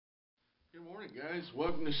Morning guys,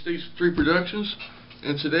 welcome to Station 3 Productions,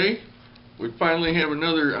 and today we finally have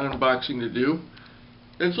another unboxing to do.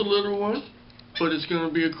 It's a little one, but it's going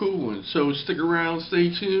to be a cool one, so stick around, stay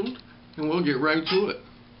tuned, and we'll get right to it.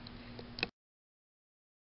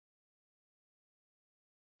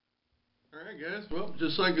 Alright guys, well,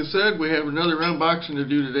 just like I said, we have another unboxing to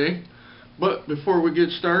do today, but before we get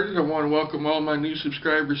started, I want to welcome all my new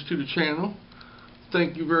subscribers to the channel.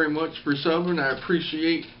 Thank you very much for subbing. I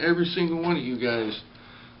appreciate every single one of you guys.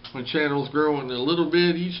 My channel's growing a little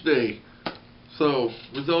bit each day. So,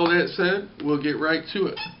 with all that said, we'll get right to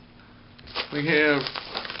it. We have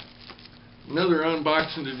another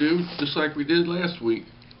unboxing to do, just like we did last week.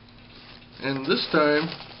 And this time,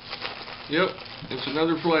 yep, it's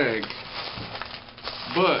another flag.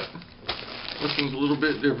 But, this one's a little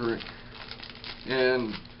bit different.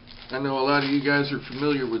 And I know a lot of you guys are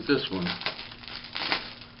familiar with this one.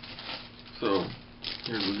 So,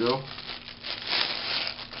 here we go.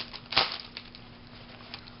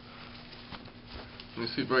 Let me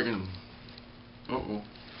see if I can, Let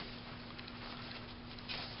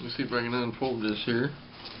me see if I can unfold this here.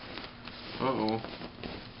 Oh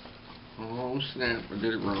snap, I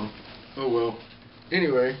did it wrong. Oh well.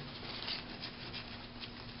 Anyway.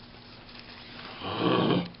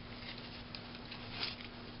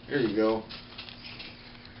 There you go.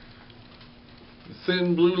 The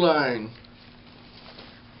thin blue line.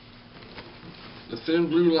 The thin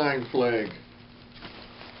blue line flag.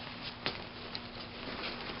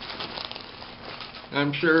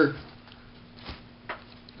 I'm sure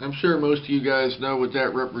most of you guys know what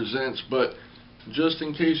that represents, but just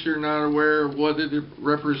in case you're not aware of what it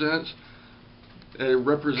represents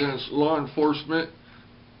law enforcement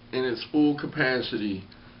in its full capacity.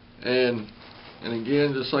 And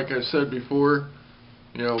again, just like I said before,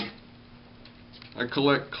 you know, I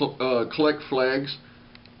collect flags,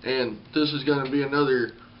 and this is going to be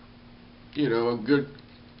another, you know, a good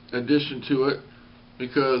addition to it,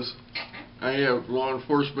 because I have law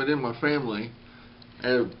enforcement in my family. I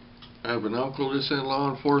have an uncle that's in law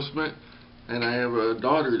enforcement, and I have a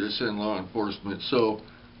daughter that's in law enforcement. So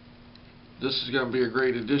this is going to be a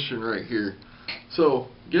great addition right here. So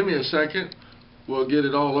give me a second. We'll get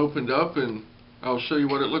it all opened up, and I'll show you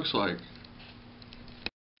what it looks like.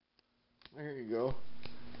 There you go.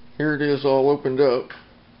 Here it is, all opened up.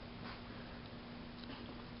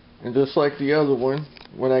 And just like the other one,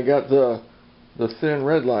 when I got the thin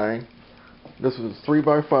red line, this is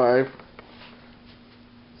 3x5.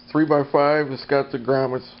 3x5, it's got the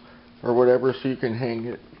grommets or whatever, so you can hang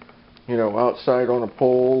it, you know, outside on a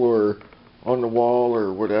pole or on the wall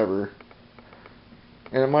or whatever.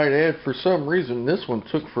 And I might add, for some reason, this one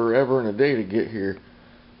took forever and a day to get here.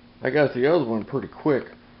 I got the other one pretty quick.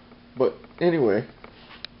 But anyway,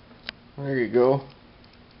 there you go.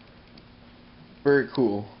 Very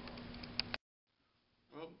cool.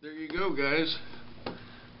 Well, there you go, guys.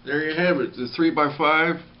 There you have it, the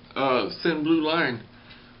 3x5 thin blue line.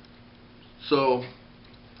 So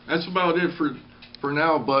that's about it for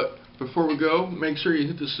now, but before we go, make sure you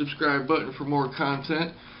hit the subscribe button for more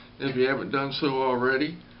content if you haven't done so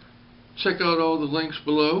already. Check out all the links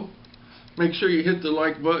below. Make sure you hit the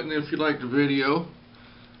like button if you like the video.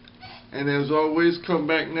 And as always, come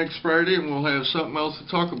back next Friday and we'll have something else to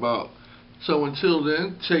talk about. So until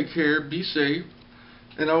then, take care, be safe,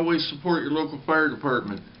 and always support your local fire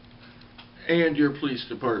department and your police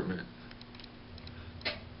department.